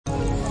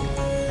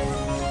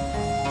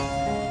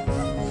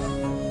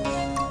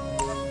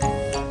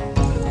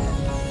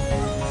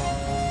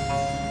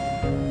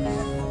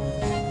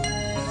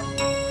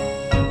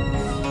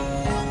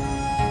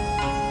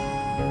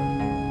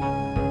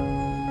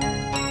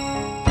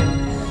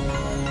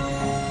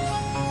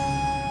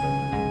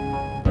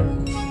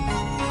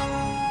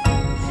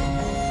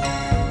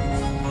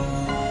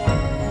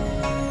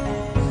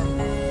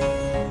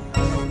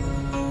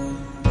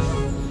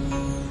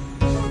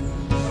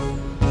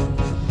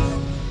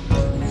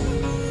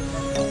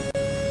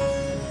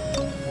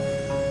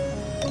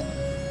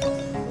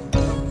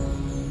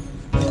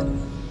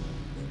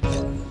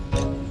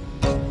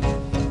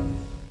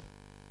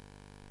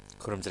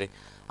खुरमजरे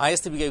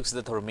Istv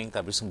Ayukshida thorming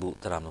tabrisumbu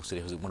taram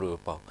noksiri hujik maru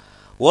pau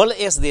World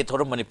SD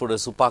thoram Manipur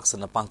su pak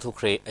sana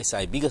pangthokre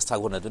SIB ga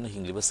sagona dun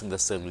hingliba singda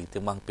serli te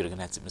mang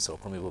pirgana chip misor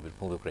khormi bobil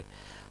phongokre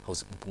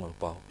hujik pungol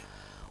pau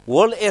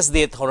World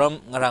SD thoram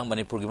ngarang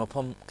Manipur gi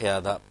mafam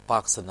kaya da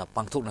pak sana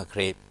pangthokna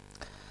kre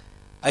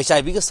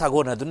SIB ga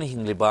sagona dun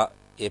hingliba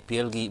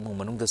APL gi mung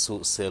manung da su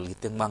serli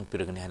te mang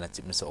pirgana hana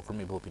chip misor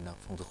khormi bobina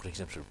phongokre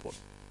report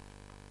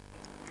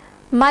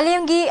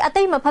Malayamgi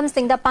atay mafam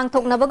singda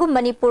pangthok na bagum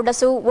Manipur da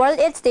su World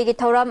AIDS Day gi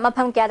thoram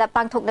mafam kya da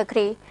pangthok na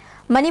kri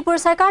Manipur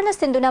sarkar na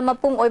sinduna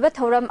mapung oiba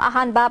thoram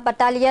ahan ba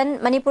battalion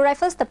Manipur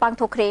Rifles da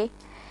pangthok kri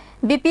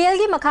BPL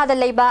gi makhada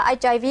leiba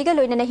HIV ga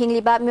loina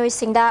hingliba myoi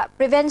singda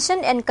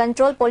prevention and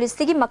control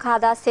policy gi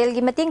makhada sel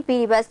gi mating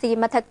piriba si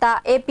mathakta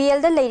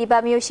APL da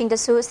leiriba myoi singda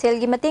su sel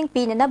gi mating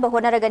pina na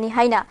bahona ragani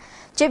haina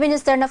chief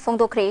minister na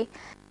phongdokre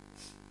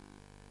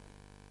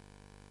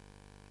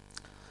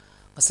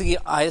Asigi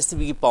Istv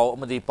gi pau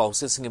amadi pau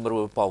se singi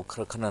maru pau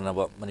khana na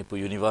ba Manipur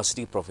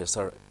University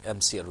professor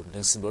MC Arun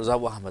Dengsin Borza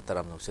wa Ahmad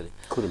Taram nokseli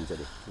khurum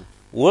jari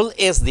World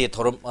AIDS Day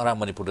thoram ara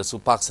Manipur da su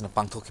pak sana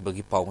pangthok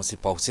bagi pau ngasi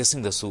pau se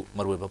sing da su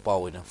maru ba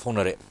pau ina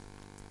phonare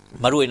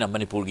maru ina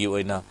Manipur gi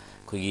oina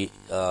khogi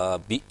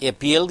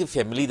APL gi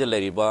family da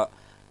leriba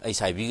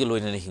HIV gi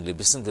loina hingli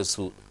bising da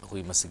su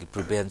khoi masigi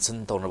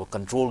prevention tawna ba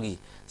control gi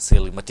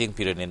sel mating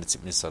pirane na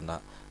chief minister na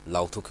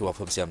lauthok ki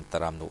wafam siam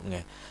taram no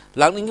nge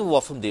langning gi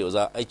wafam de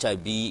oza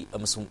HIV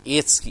amasung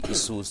AIDS ki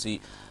issue si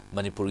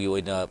Manipur gi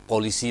oina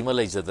policy ma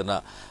leijadana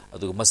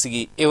adu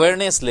masigi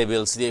awareness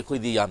level si khoi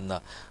di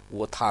yamna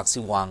wo thak si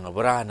wang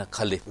bara na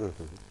khale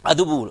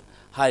adubu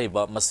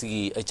haiba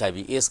masigi HIV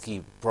AIDS ki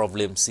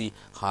problem si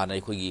hana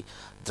khoi gi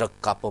drug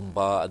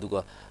kapamba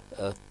aduga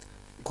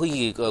khoi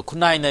gi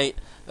khunai nai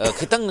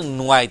khitang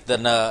nuai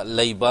tana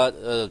leiba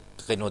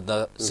kaino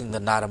da singda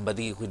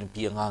narambadi khoi ni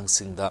pi angang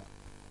singda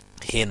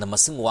Hena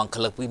masing wang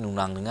kalakpi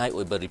nunang ngai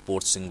oiba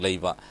report sing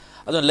leiba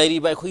adon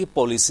leiri ba khoi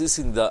policy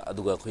sing da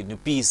aduga khoi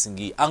nupi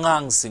singi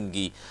angang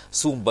singi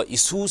sumba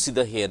issue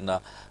sida hena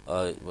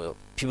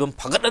phibam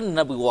phagadan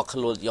na bi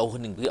wakhalol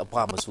yauhaning bi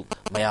apa masu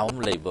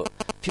mayam leiba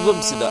phibam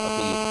sida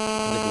akoi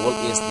World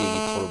AIDS Day gi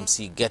thorum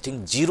si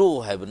getting zero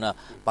habna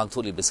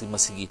pangtholi besi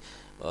masigi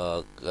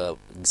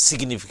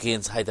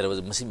significance haidara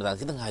masi madang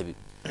kitang haibi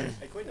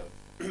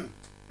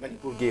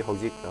Manipur gi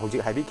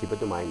hojik haibi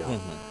khibatu maina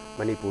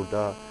Manipur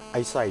da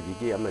HIV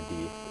gi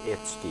amadi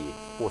AIDS ki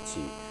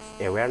potsi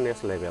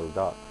awareness level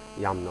da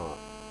yamna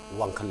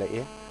wangkhala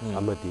e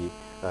amadi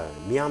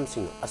miyam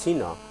sing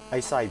asina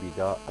HIV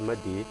da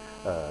amadi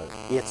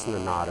AIDS na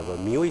naraba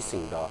miyoi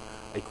sing da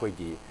aikhoi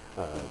gi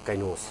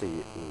kaino si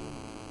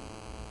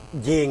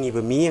yengi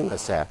ba miyang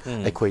asa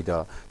aikhoi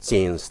da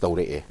change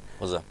tawre e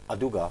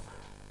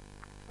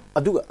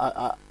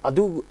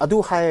adu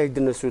hai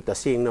dina su ta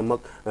sing na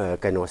mak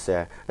kaino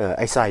se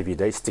HIV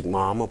da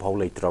stigma ma phau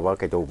leitraba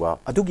kaidoba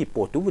adugi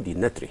potu budi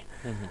natri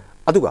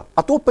aduga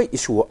atopa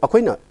issue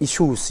akoina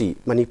issue si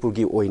Manipur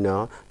gi oina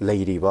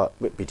leiriba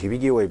PTV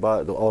gi oiba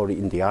or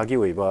India gi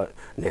oiba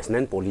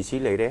national policy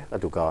leire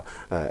aduga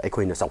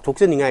akoina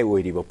sauthok ningai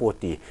oiriba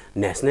poti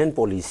national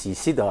policy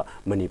sida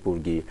Manipur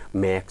gi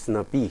max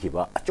na pi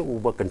hiba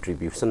achuba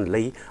contribution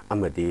lei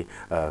amadi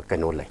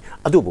kaino lei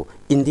adubu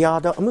India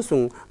da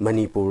amasung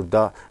Manipur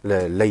da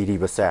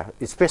leiriba sa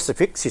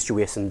specific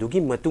situation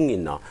dugi matung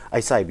inna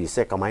ICIB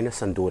se kamaina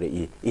sandore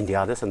I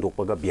India da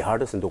sandokpaga Bihar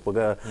da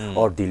sandokpaga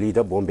or Delhi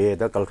da Bombay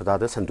da Kolkata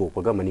da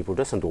sandokpaga Manipur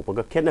da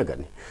sandokpaga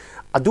khenagani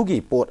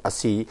adugi pot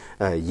asi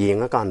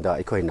yenga kanda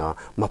aikoina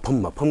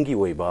mafam gi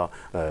oiba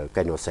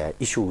kaino se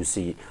issue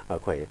si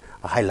akoi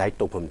highlight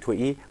topam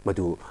thui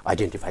madu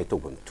identify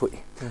topam thui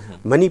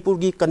Manipur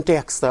gi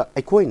context da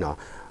aikoina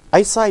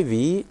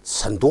ICIV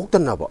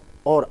sandoktanaba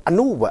or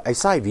anuba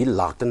HIV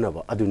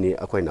laktanaba aduni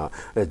akoina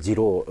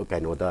zero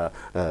kaino da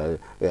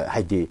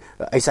haidi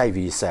HIV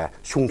sa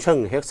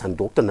sungchang hek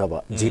sandoktanaba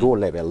zero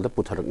level da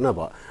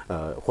putharaknaba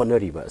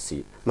honoriba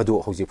si madu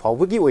hoji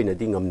phawbagi oina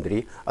di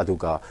ngamdri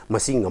aduga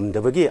masing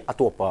ngamdabagi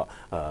atopa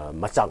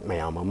machak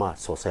mayam ama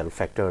social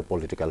factor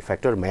political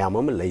factor mayam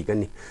ama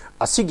leigani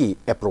asigi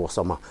approach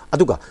ama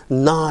aduga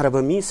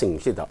naraba mi sing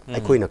sida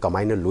akoina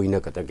kamaina loina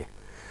katage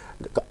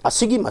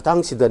asigi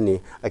matang sidani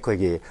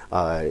aikogi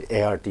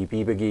ARTP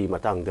bagi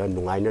matang da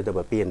nungaina da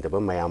ba pen da ba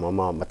mayam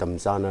ama matam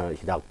jana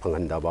hidak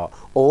phangandaba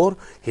or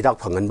hidak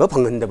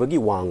phangandaba gi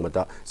wang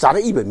mata sara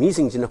iba mi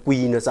sing sina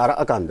kuina sara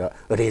akanda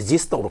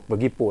register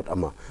bagi pot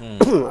ama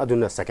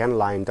aduna second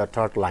line da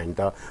third line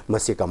da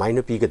masi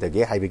kamaina pi ga da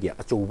ge haibagi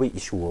achuba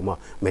issue ama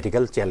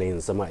medical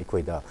challenge ama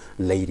aikoida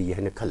leiri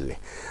hena khalle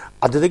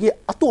adudagi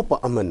atopa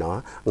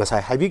amana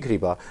ngasai haibi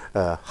griba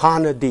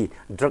hana di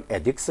drug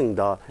addiction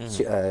da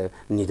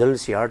needle animal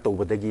share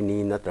tawbadagi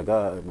ni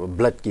natraga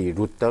blood ki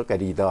route ta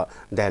karida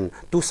then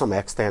to some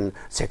extent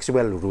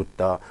sexual route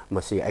ta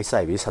masi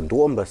HIV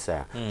sanduam ba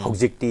sa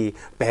hojikti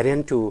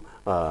parent to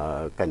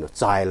kind of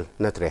child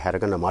natre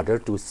haragana mother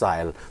to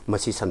child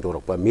masi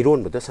sandurok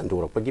miron bada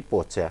sandurok gi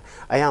pot cha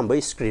ayam ba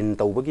screen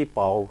tawbagi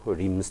paw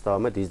rims ta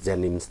ma di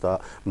jenims ta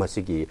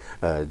masi gi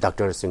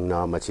doctor sing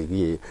na masi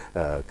gi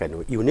kind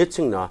of unit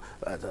sing na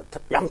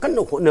yam kan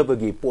no na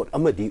bagi pot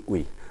amadi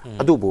ui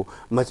adubu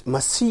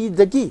masi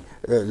dagi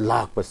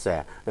lak pa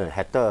sa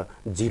heta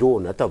zero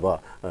na taba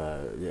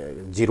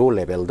zero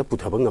level da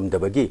puthaba ngam da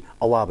bagi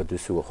awaba du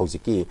su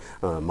hojiki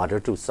mother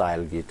to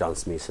child gi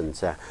transmission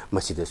sa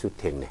masi da su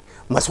thengne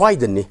maswai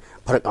dan ni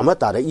pharak ama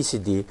ta da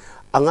ECD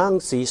angang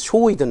si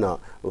soidana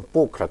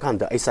pokra kan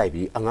da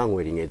HIV angang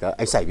wering da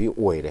HIV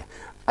oire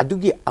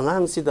adugi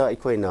angang sida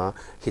ikoina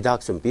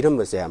hidak sum piram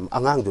ba sem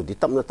angang du di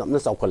tapna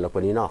saukal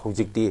lapani na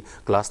hojikti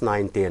class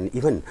 9 10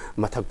 even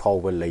mathak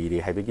phawba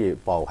leiri haibagi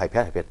paw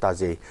haipa ta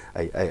je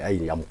ai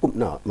yam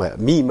kupna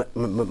mi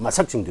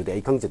masak sing du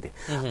ai khangjade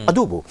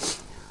adubu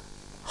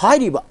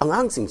hairiba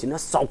angang sing sina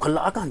saukal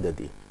akan da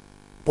di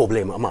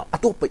problem ama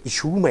atopa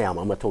issue mayam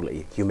ama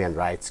tholai human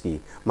rights ki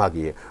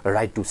magi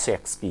right to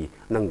sex ki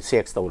nang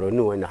sex tawro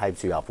nu na haib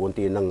su ya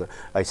ponti nang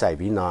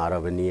HIV na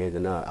rabani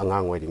na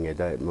angang wedding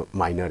da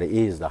minor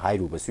is the high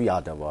ruba su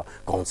ya da wa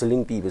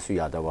counseling pi su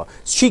ya da wa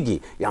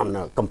shigi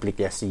yamna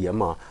complicacy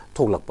ama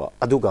tholakpa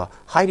aduga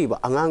hairiba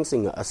angang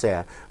sing ase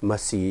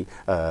masi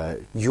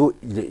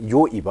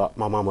yo iba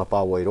mama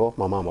mapa wairo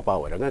mama mapa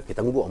waira nga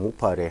kitang bu amuk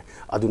phare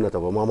aduna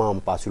tawa mama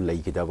mapa su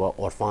leikidaba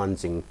orphan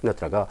sing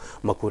natraga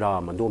makura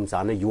mandom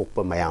sana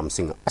yokpa mayam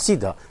sing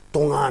asida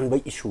tongan ba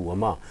issue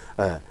ama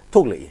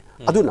thoklei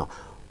aduna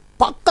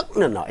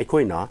pakakna na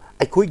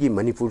aikoigi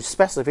manipur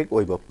specific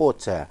oiba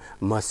potsa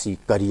masi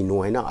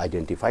karino haina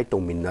identify to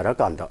minnara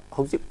kanda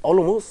hausi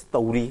almost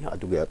tauri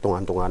aduge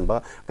tongan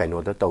ba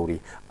kaino da tauri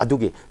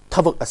aduge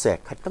thabak ase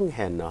khatang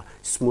henna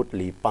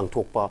smoothly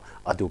pangthokpa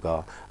aduga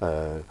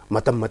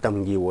matam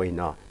gi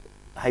oina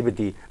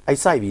haibadi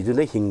HIV du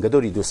na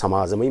hingadori du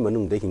samajamai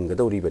manung da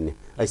hingadori bani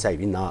HIV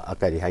na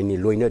akari haini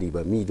loinari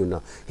ba mi du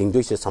na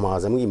hingdoi se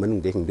samajamai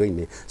manung da hingdoi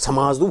ni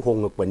samaj du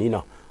hongak bani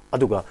na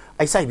aduga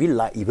HIV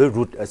la ibe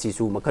root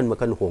asisu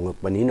makan hongak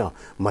bani na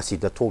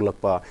masida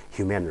thoglakpa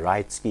human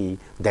rights ki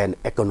then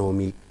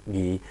economic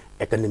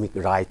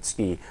rights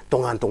ki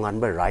tongan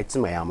ba rights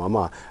mayam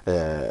ama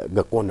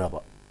ga kona ba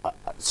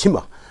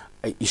sima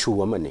issue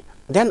amani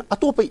then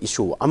atopa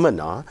issue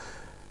amana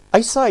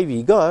HIV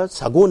ga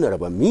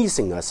sagonaraba mi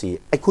singasi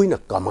aikoina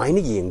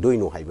kamaina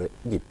yengdoino haiba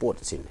gi pot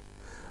sin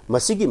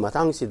masigi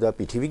matang sida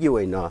PTV gi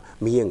waina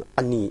miyeng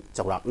ani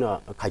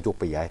chawrakna khaijok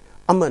pa yai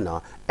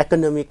amana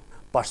economic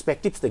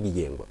perspectives da gi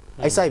yengba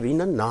HIV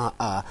na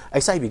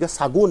HIV ga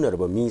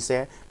sagonaraba mi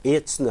se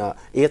AIDS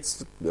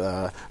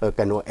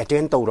kano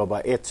attend tawraba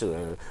AIDS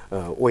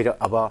oira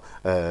aba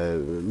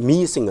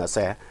mi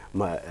singase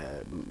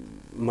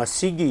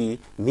masigi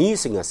mi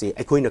singasi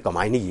aikoina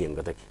kamaina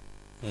yengda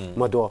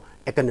mado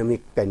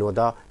economic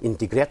kainoda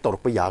integrate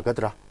torpa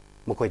yagadra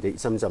makoida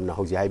isamjamna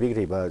hauji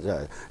haibigriba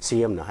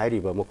CM na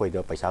hairiba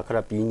makoida paisa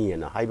khara pini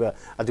na haiba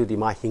adudi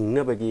ma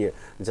hingna bagi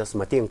just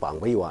mateng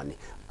pangbai wani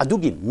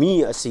adugi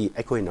mi asi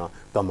akoina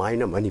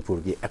kamaina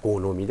manipur gi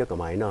economy da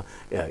kamaina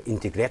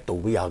integrate to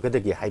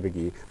yagadagi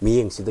haibagi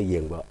miyeng sida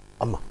yengba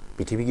ama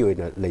PTV gi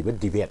oina leiba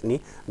debate ni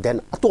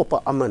then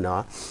atopa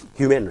amana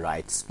human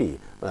rights ki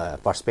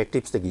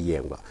perspectives da gi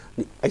yengba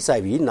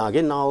HIV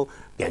nage now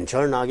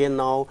cancer nage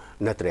now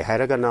natre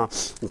haragana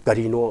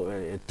karino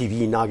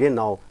TV nage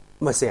now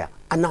mase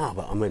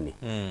anaba amani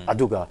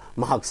aduga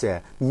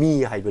mahakse mi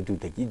haibadu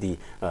tagi di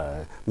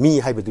mi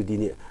haibadu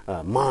di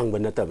mangba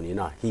natabni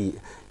na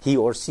he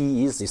or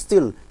she is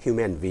still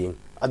human being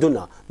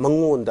aduna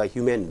mangonda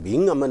human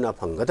being amana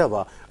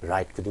phangadaba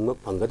right kudimak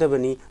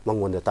phangadabani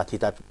mangonda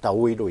tathita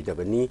tawoi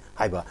roidabani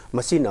haiba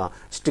masina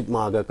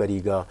stigma ga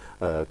kariga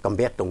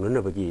combat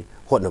tongnabagi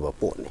hotnaba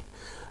potne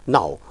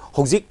now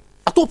hojik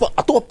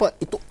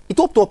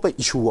atopa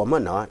issue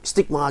amana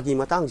stigma gi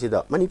matang sida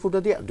manipur da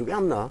de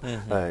duyamna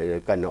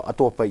kan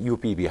atopa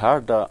UP Bihar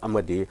da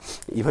amadi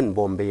even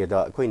Bombay da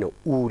koina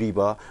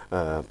uriba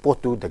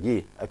potu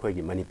dagi akoi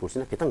gi manipur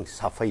sina kitang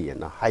safai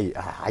na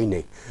hai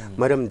nei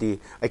maramdi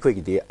akoi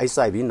gi de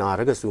HIV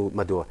naraga su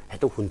mado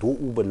heto hundu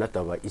uba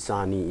nataba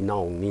isani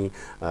inauni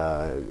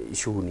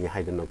issue ni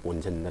haidana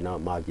konjandana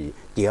magi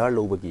care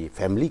lobagi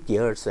family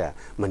care sa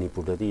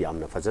manipur da di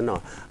amna fajana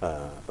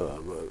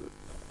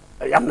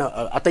yamna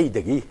atai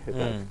dagi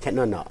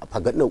kenana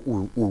phagatna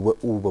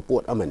uba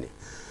pot amane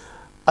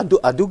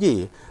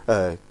adugi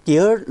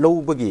care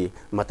lobagi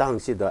matang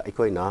sida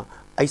aikoina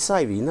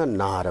HIV na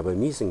naraba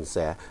mi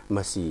singse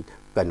masi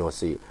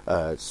kanosi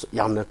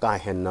yamna ka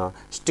henna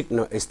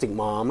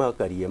stigma ma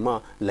kariyama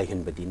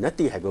lehenbadi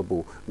nati haibabu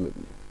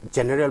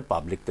general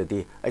public tadi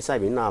ai sai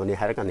bin na ni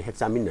har kan hek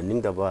samin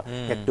ning da ba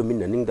hek to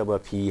min ning da ba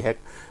phi hek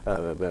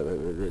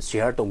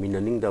share to min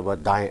ning da ba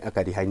dai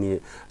ka di hai ni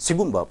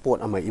sigumba pot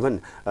ama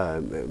even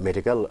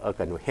medical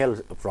kan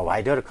health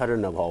provider khar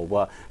na ba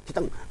ba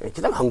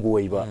kitang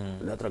hangoi ba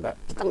natraga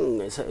kitang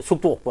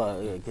suktok ba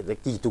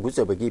ki tu gu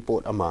se ba gi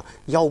pot ama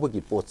yaw ba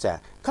gi pot sa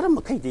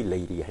karam khai di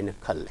lei ri hai na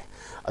khalle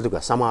aduga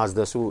samaj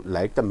da su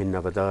like ta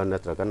minna ba da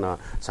natraga na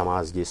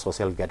samaj gi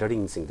social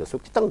gathering sing da su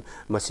kitang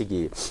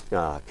masigi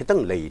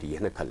kitang lei ri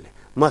hai na khalle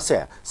ma se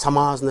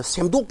samaj na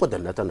semdok pa da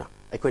na ta na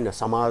aikoina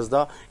samaj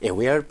da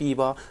aware pi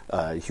ba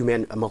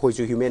human makhoi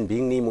chu human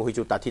being ni mohoi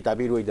chu tathi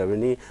tabi roi da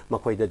ni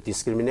makhoi da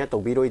discriminate to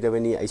bi roi da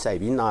ni aisai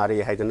bi na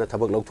re haidana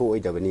thabak loktho oi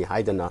da ni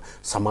haidana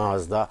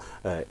samaj da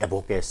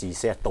advocacy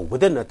se to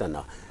bada na ta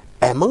na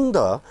among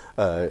the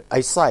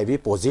aisai bi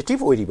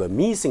positive oi ba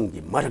mi sing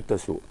di marak ta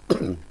su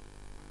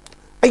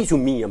ai su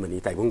mi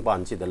amani taibung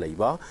pan si da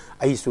leiba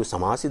ai su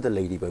samaj si da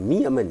leiri ba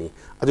mi amani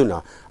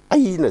aduna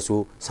ai na su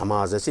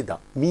samaj si da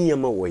mi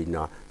ama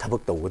oina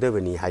thabak to da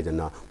ni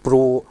haidana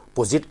pro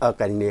positive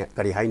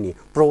kari hai ni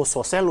pro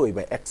social oi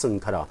ba action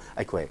khara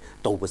ai khoi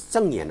to ba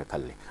chang ye na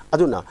khalle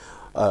aduna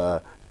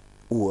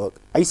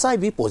ai sai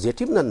bi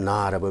positive na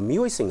ra ba mi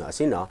oi singa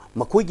asina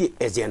makhoi gi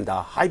agenda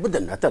hai ba da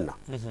na ta na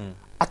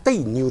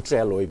atai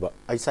neutral oiba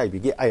ai sai bi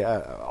gi ai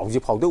auji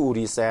phawde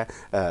uri se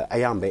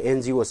ayam be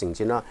NGO sing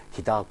china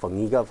hitak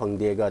phangi ga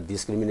phangde ga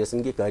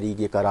discrimination gi kari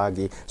gi kara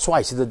gi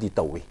swai sida di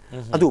tawi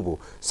adubu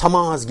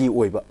samaj gi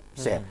oiba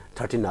se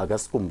 13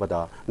 August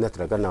kumbada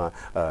natraga na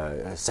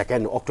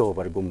 2nd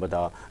October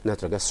kumbada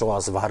natraga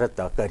Swaz Bharat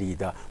ta kari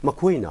da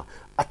makhoina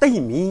atai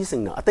mi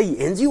sing na atai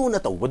NGO na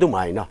tawbadu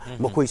mai na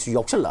makhoi su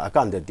yoksala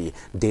kan da di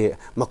de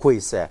makhoi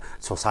se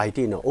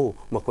society na o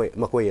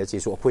makhoi achi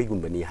su akhoi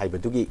gumbani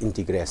haibadu gi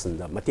integration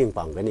da mating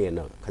panggani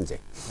na khanje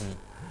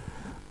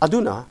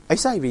aduna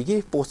aisai wi gi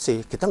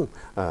potse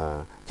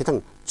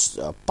kitang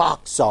pak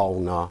saw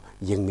na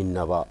yengmin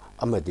na ba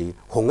amadi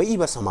hongai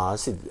ba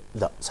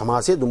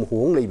samase dum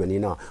hong lei bani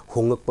na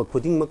hongak pa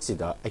khuding mak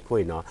sida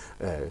aikoi na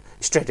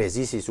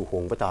strategy si su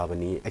hong bata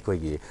bani aikoi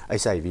gi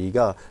aisai wi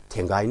ga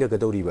thengai na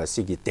gadori ba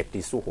sigi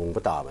tactics su hong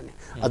bata bani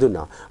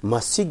aduna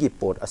masigi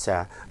pot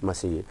asa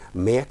masi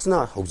max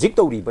na hojik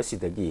tori ba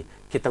sidagi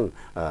kitang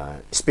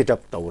speed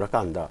up tawra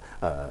kanda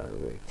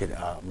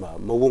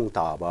mawung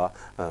ta ba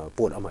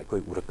pot ama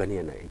koi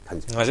urakani na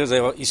khanji ngaje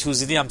zai issue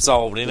si yam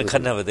chaw ni na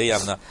khanna ba de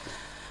yamna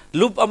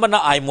loop amana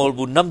aimol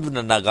bu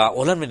namduna naga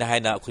olan min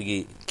haina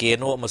khogi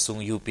keno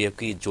amasung UPF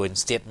ki joint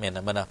statement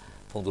amana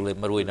phongdule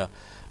maruina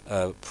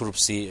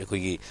prupsi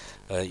khogi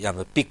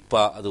yamna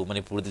pikpa adu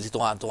manipur di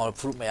tonga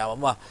fruit mayam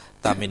ama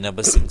tamina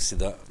basing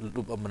sida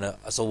loop amana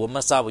aso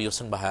ma sa ba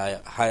yosan ba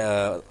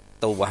ha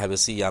taw ba ha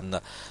si yamna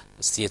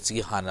state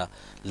gi hana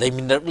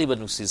leiminar liba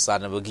nusi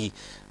sana bagi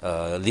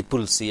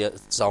lipul si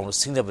sound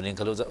singna banin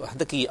kalo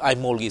hadaki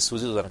aimol gi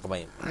suji zana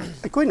kamai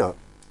koina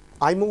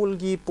aimol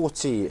gi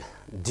pochi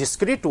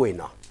discreet way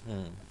na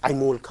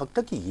aimol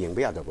khakta ki yeng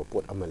ba da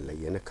pot amal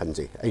lai na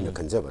khanje aina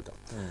khanja ba da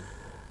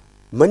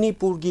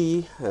Manipur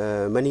gi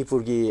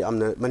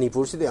amna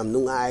Manipur si de am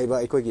nungai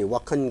ba ikoi gi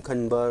wakhan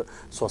khan ba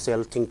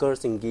social thinker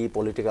singi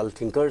political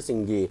thinker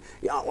singi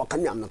ya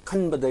wakhan yam na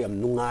khan ba da yam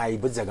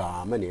nungai ba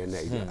jaga mane na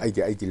ai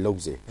di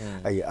logje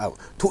ai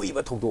thui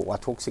ba thok do wa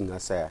thok singa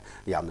sa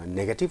yam na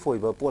negative oi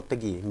ba pot ta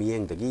gi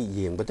miyeng da gi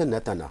yeng ba ta na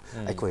ta na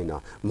aikoi na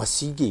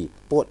masi gi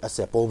pot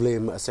ase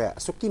problem ase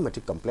sukki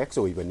mati complex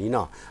oi ba ni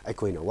na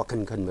aikoi na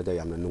wakhan khan ba da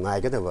yam na nungai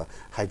ga da ba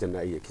haidan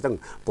ai kitang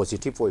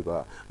positive oi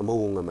ba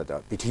mawung ma da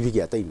pithibhi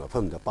gi atai ma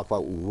da pakpa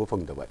u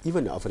phang da ba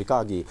even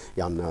Africa gi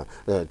yamna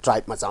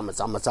tribe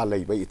macha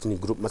leiba ethnic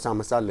group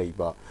macha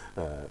leiba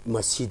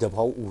masi da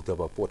phau u da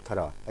ba pot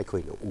khara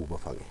aikoi na u ba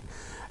phange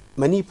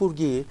Manipur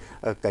gi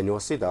kaino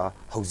se da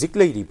hojik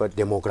leiri ba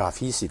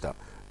demography si da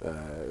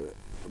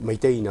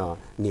maitai na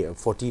ni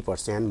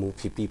 40% mu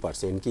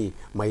 50% ki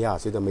maya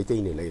se da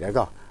maitai ne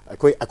leiraga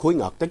akoi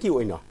ngak ta ki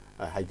oina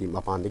haidi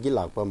mapan dagi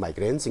lakpa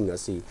migrant sing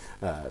asi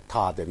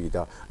tha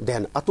da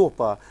then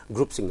atopa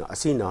group sing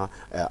asina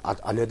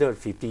another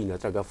 50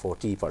 natraga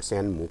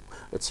 40% mu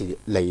chi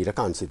leira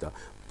kan si da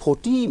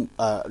 40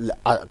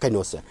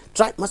 kaino se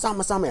tribe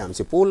masa mayam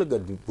se polaga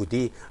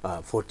budi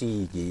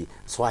 40 gi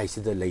swai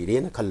si da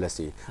leire na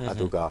khallasi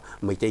aduga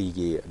maitai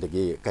gi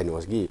dagi kaino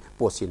gi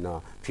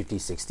posina 50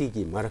 60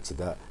 gi marak si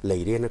da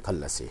leire na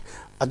khallasi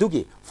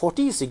adugi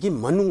 40 si gi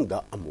manung da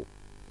amu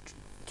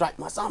tribe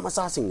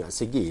masa singa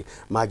sigi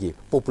magi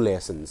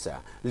population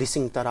sa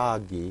lising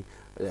taragi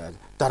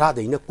tarada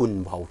ina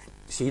kun bhau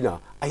sina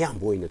ayam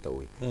boina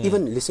tawi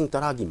even lising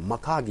taragi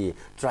makagi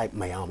tribe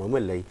mayam ama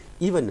lei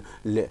even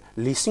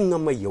lising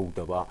ama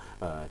yodaba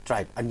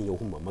tribe ani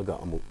ohum amaga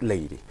amu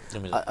leiri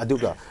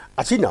aduga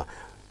achina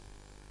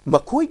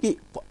makhoi gi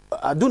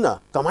aduna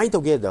kamai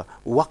together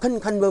wakan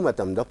khanba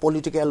matam da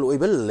political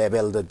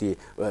level da di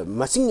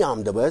masing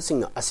yam da ba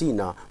sing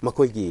asina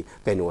makhoi gi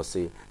kaino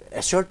se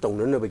assert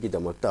tawna na bagi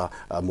damakta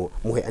mo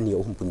he ani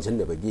ohum punjan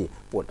na bagi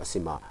pot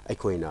asima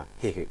aikhoina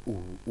he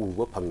u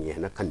ba phangye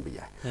na khanbi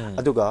ya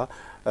aduga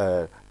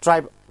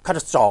tribe खर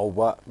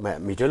चावबा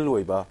middle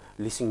लोइबा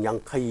लिसिंग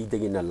यांखई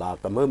दगिना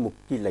lakh अमा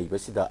मुक्की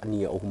लैबसिदा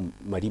अनि अहुम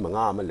मरी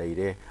मंगा अमा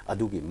लैरे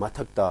अदुगी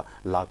मथक्ता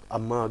लाख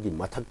अमागी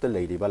मथक्ता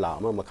लैरिबा ला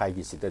अमा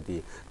मखाइगी सिददी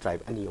tribe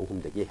अनि अहुम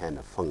दगी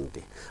हेना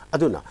फंगदे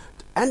अदुना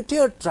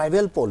entire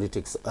tribal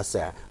politics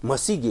असे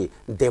मसीगी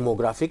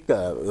डेमोग्राफिक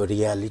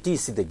रियलिटी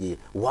सिदगी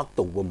वर्क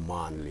तौबा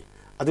मानली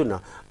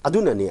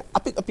अदुना ने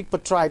अपिक अपिक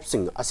ट्राइब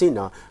सिंग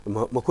असिना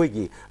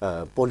मखोइगी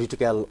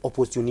पॉलिटिकल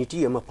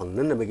अपॉर्चुनिटी अमा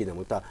फंगननबगी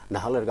दमता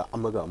नाहलरगा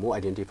अमगा अमु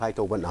आइडेंटिफाई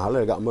तौबा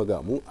नाहलरगा अमगा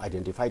अमु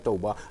आइडेंटिफाई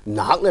तौबा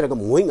नाहलरगा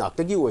मोइ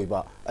ngakतगी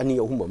ओइबा अनि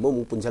अहुम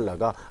अमु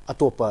पुंजलगा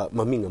अतोपा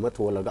ममिंग अमा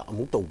थोलगा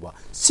अमु तौबा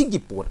सिगी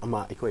पोट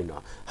अमा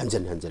अखोइना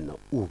हंजन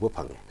उबा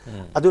फंगे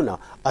अदुना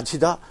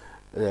अछिदा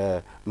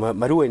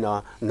मरुइना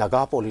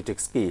नागा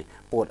पॉलिटिक्स की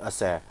पोट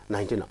असे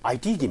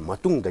 1980 की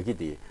मतुंग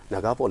दगिदी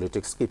नागा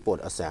पॉलिटिक्स की पोट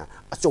असे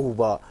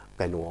अचौबा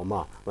कनो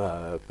अमा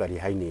करी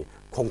हाइनी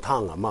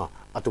खोंथांग अमा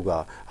अतुगा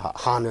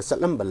हाना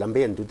सलंबा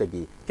लंबेन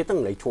दुदगी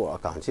कितंग लैथो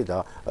अकांसिदा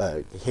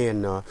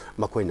हेना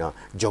मखोइना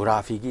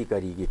ज्योग्राफी की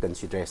करी की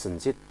कंसीडरेशन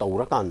से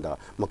तौरकांदा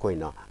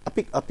मखोइना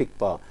अपिक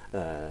पा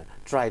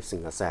ट्राइब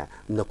सिंग असे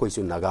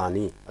नकोइसु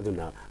नागानी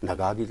अदुना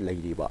नागागी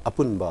लैरिबा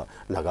अपुनबा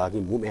नागागी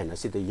मूवमेंट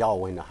असिदा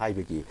यावैना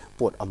हाइबगी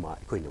पोट अमा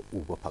अखोइना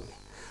उबा फंगे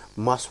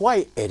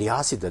मास्वाई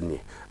एरिया सिदनी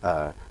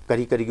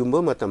करी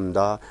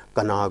मतमदा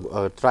कना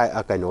try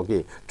कनोगे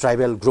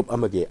tribal group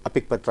अमगे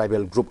Apik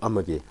tribal group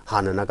अमगे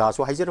Hana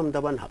नगासो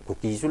हाइजरमदबन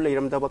कुकीसु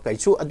लेरमदबा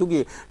कैसु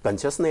अदुगी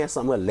consciousness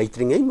um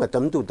लेत्रिंगै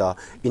मतमदुदा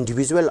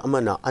individual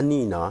Amna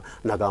अनीना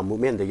Naga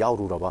movement the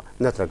यावरुरबा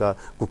नत्रगा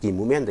cookie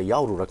movement the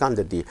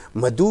यावरुरकांददि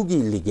मदुगी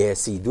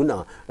legacy दुना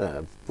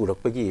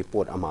पुरकपगी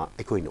पोट अमा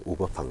अखोइना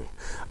उबा fungi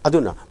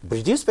अदुना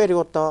British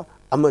period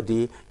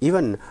amadi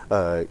even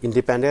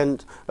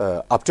independent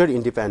after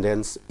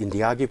independence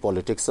India ki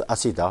politics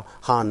asida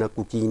hana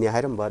kuki ne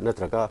hairamba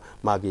natraga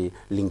magi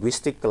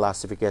linguistic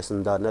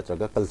classification da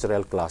natraga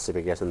cultural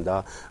classification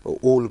da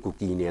all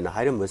kuki ne na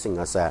hairamba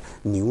singa sa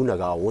new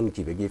naga on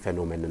ki begi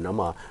phenomenon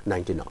nama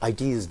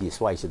 1980s gi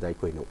swai sida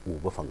ko no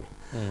uba fange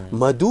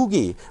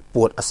madugi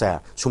pot asa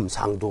sum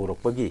sang do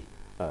rok bagi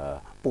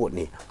pot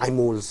ने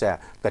आइमोल से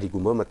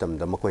करीगुम्बा मतम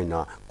the मकोइना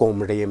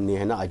कोमरेम ने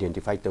है ना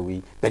identify Tawi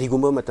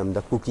करीगुम्बा मतम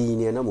the cookie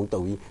ने ना मुंग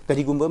तवी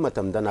करीगुम्बा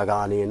मतम द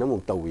नागा ने ना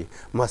मुंग तवी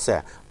मसे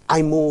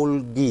आइमोल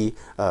गी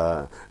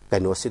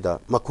कनोसिदा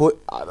मको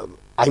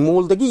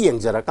आइमोल दगी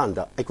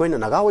यंगजरकांदा अखोइना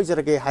Naga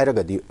ओइजरगे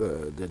हायरगदी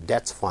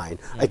that's fine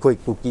अखोइ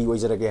cookie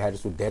ओइजरगे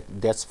हायरसु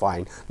that's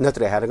fine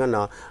नत्रे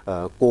हायरगना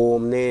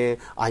कोम ने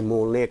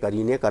आइमोल ने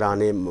करीने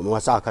कराने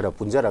मसा खरा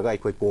पुंजरगा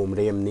अखोइ कोम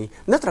रेमनी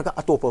नत्रगा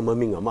अतोप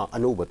ममिंग अमा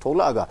अनुबा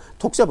थोलागा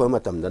थोक्सबा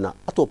मतमदना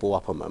अतोप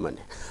वाफम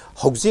अमने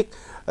हौजिक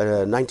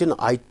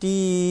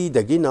 1980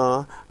 दगिना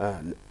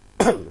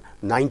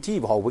 90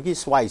 भावबगी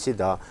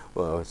स्वाइसिदा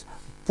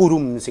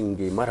पुरुम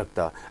सिंगी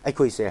मरक्ता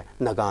अखोइसे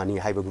नगानी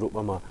हाइबा ग्रुप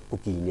अमा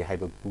कुकीनी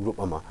हाइबा ग्रुप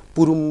अमा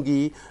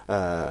पुरुमगी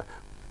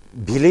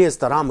village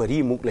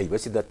taramari muk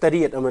leibasida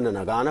tariat amana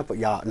nagana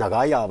ya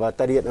nagaya ba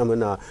tariat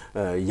amana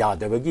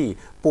yadabagi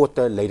pot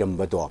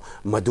leirambado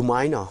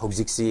madumaina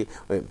hojiksi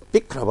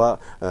pikraba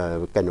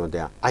kano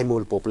da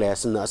aimol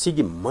population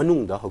asigi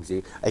manung da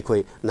hojik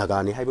aikoi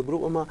nagani haiba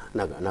group ama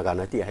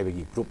nagana ti haiba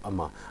gi group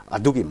ama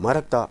adugi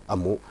marakta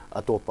amu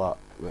atopa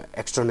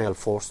external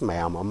force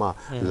mayam ama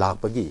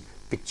lakbagi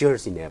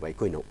pictures in eba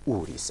aikoi no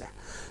uri se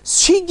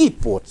sigi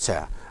pot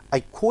sa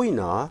aikoi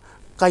na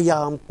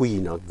kayam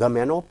kuina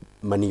gameno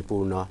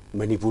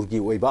Manipur ki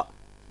oiba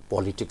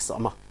politics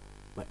ama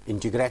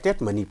integrated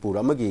Manipur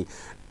amagi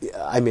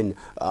I mean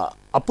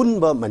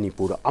apunba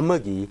Manipur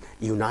amagi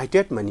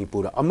united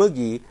Manipur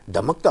amagi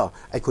damakta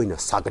aikoina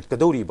sagat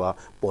kadoriba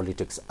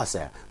politics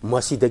ase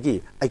masidagi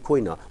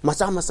aikoina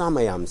macha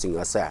mayam sing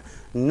ase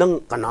nang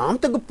kanam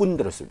tag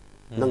pundrasu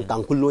nang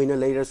tangkul loina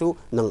leirasu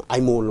nang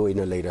aimo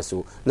loina leirasu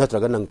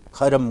natraga nang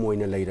kharam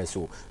moina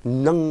leirasu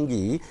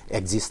nangi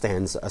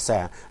existence asa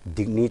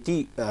dignity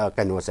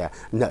kano asa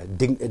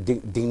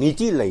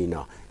dignity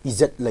leina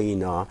izat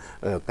leina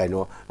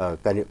kano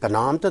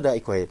kanam ta da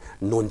ikoi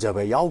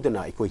nonjaba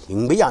yaudana ikoi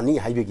hingba yani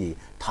haibigi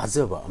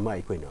thajaba ama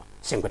ikoina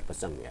sengkat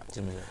pasang ya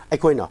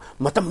aikoina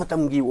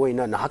matam gi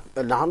oina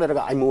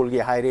nahanaga aimol gi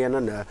hairena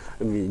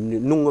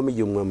nunga mi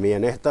yung me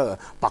ne ta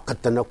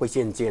pakatana ko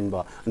chen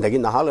ba dagi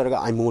nahalaga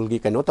aimol gi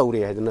kano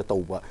tawre hadana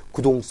tawba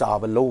khudong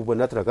saba loba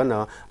natraga na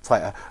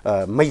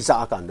mai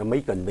sa kan da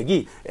mai kan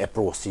bagi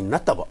approach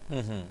nataba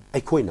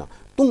aikoina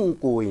tung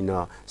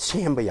koina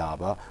semba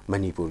yaba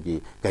Manipur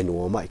gi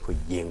kano ma ikoi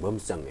yengbam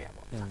sang ya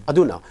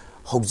aduna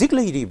hojik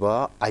leiriba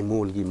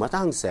aimol gi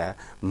matang sa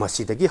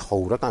masidagi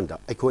haurakanda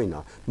aikoina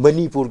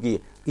Manipur gi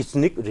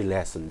ethnic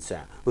relations sa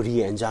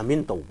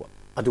re-examine tawba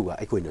aduga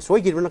aikoina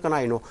soigirna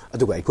kanaino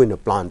aduga aikoina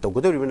plan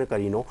tawgodoribna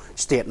karino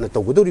state na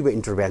tawgodoriba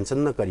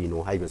intervention na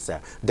karino haibasa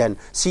then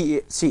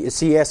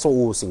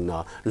CSO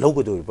singna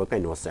logodoriba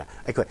kaino sa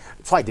aikoi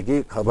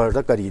swaidagi khabar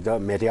da karida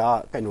media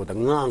kaino da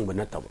ngang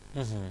bana taw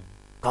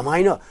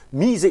kamaina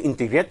mi ze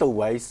integrate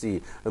tawai si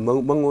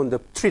mangon the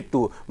treat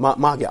to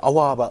magi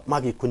awaba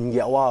magi kungi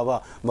awaba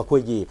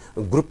makoi gi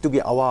group to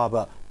gi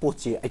awaba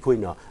pochi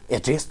aikoina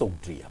address to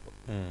dria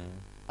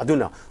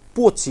aduna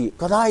potsi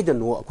kadai da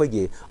no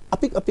akoigi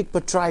apik pa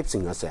tribe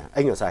sing ase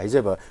ai nga sai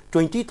jeba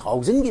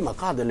 20,000 gi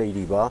makha da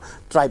lei ba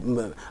tribe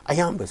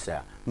ayam ba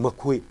sa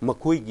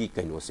makoi gi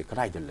kaino se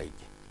kadai da lei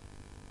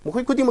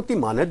makoi kudi makti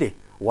mana de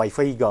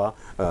wifi ga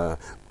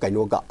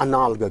kaino ga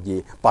anal ga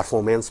gi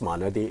performance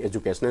mana de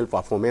educational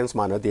performance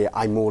mana de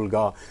imol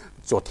ga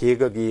chothe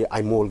ga gi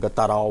imol ga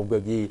tarau ga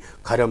gi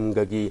kharam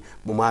ga gi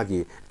muma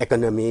gi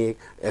economic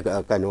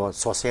kaino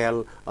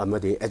social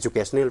amade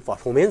educational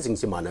performance sing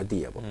se mana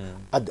de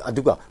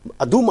aduga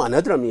adu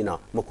mana dramina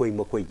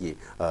makoi gi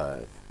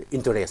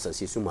interest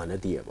si su mana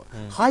de ba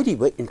hairi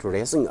ba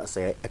interesting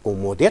ase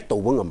accommodate to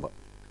bangamba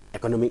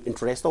economic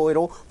interest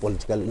oiro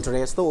political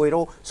interest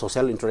oiro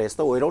social interest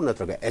oiro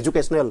natraga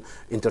educational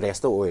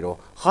interest oiro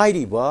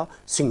hairi ba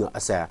sing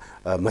asa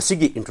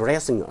masigi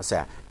interesting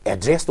asa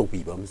address to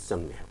people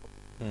sangne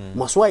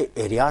maswai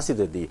area si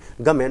di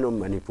government of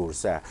manipur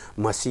sa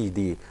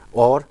masidi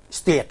or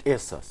state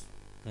essas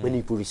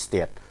manipur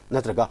state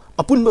natraga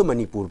apunba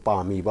manipur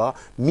pami ba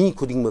mi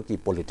khuding ma ki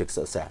politics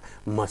asa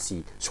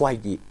masi swai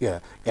gi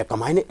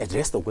kamaine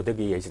address to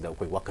godagi yai sida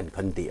koi wakan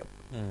khan de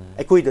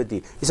ai da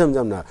di isam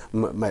jamna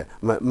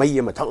mai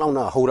ma thak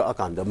launa hora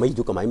akan da mai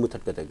du kamai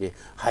muthat ka dagi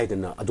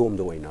haidana adom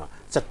do waina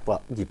chatpa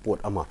gi pot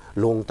ama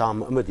long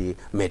term amadi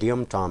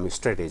medium term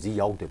strategy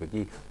yaw de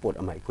gi pot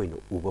ama koi no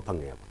uba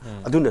phange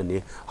aduna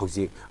ni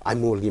hauji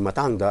aimol gi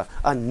matang da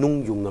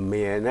nung yung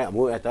me na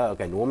mo ata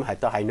kai nom ha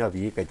ta haina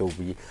bi kai to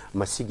bi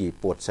masigi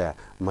pot sa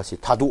masi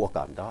thadu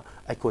akan da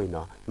ai koi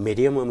na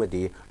medium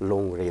amadi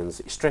long range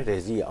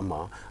strategy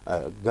ama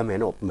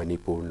government of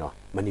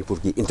manipur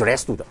gi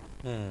interest to da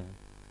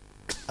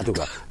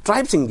aduga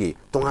tribe singi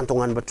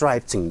tongan ba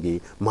tribe singi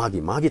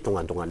magi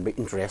tongan ba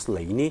interest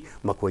laini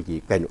makoi gi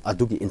kaino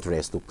adugi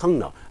interest to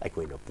khangna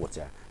aikoina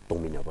pocha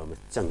tongmina ba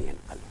changyen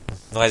kal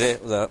ngai je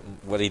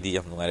wari di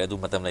yam ngai adu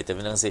matam lai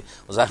taminang se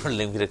uzar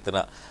leng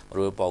direktana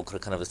ro pau khar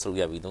khana bestru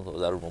ya bi dong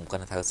uzar mum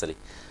kana thagasari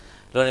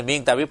lo ne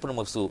ming tabi pun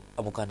maksu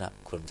amukana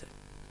khurumje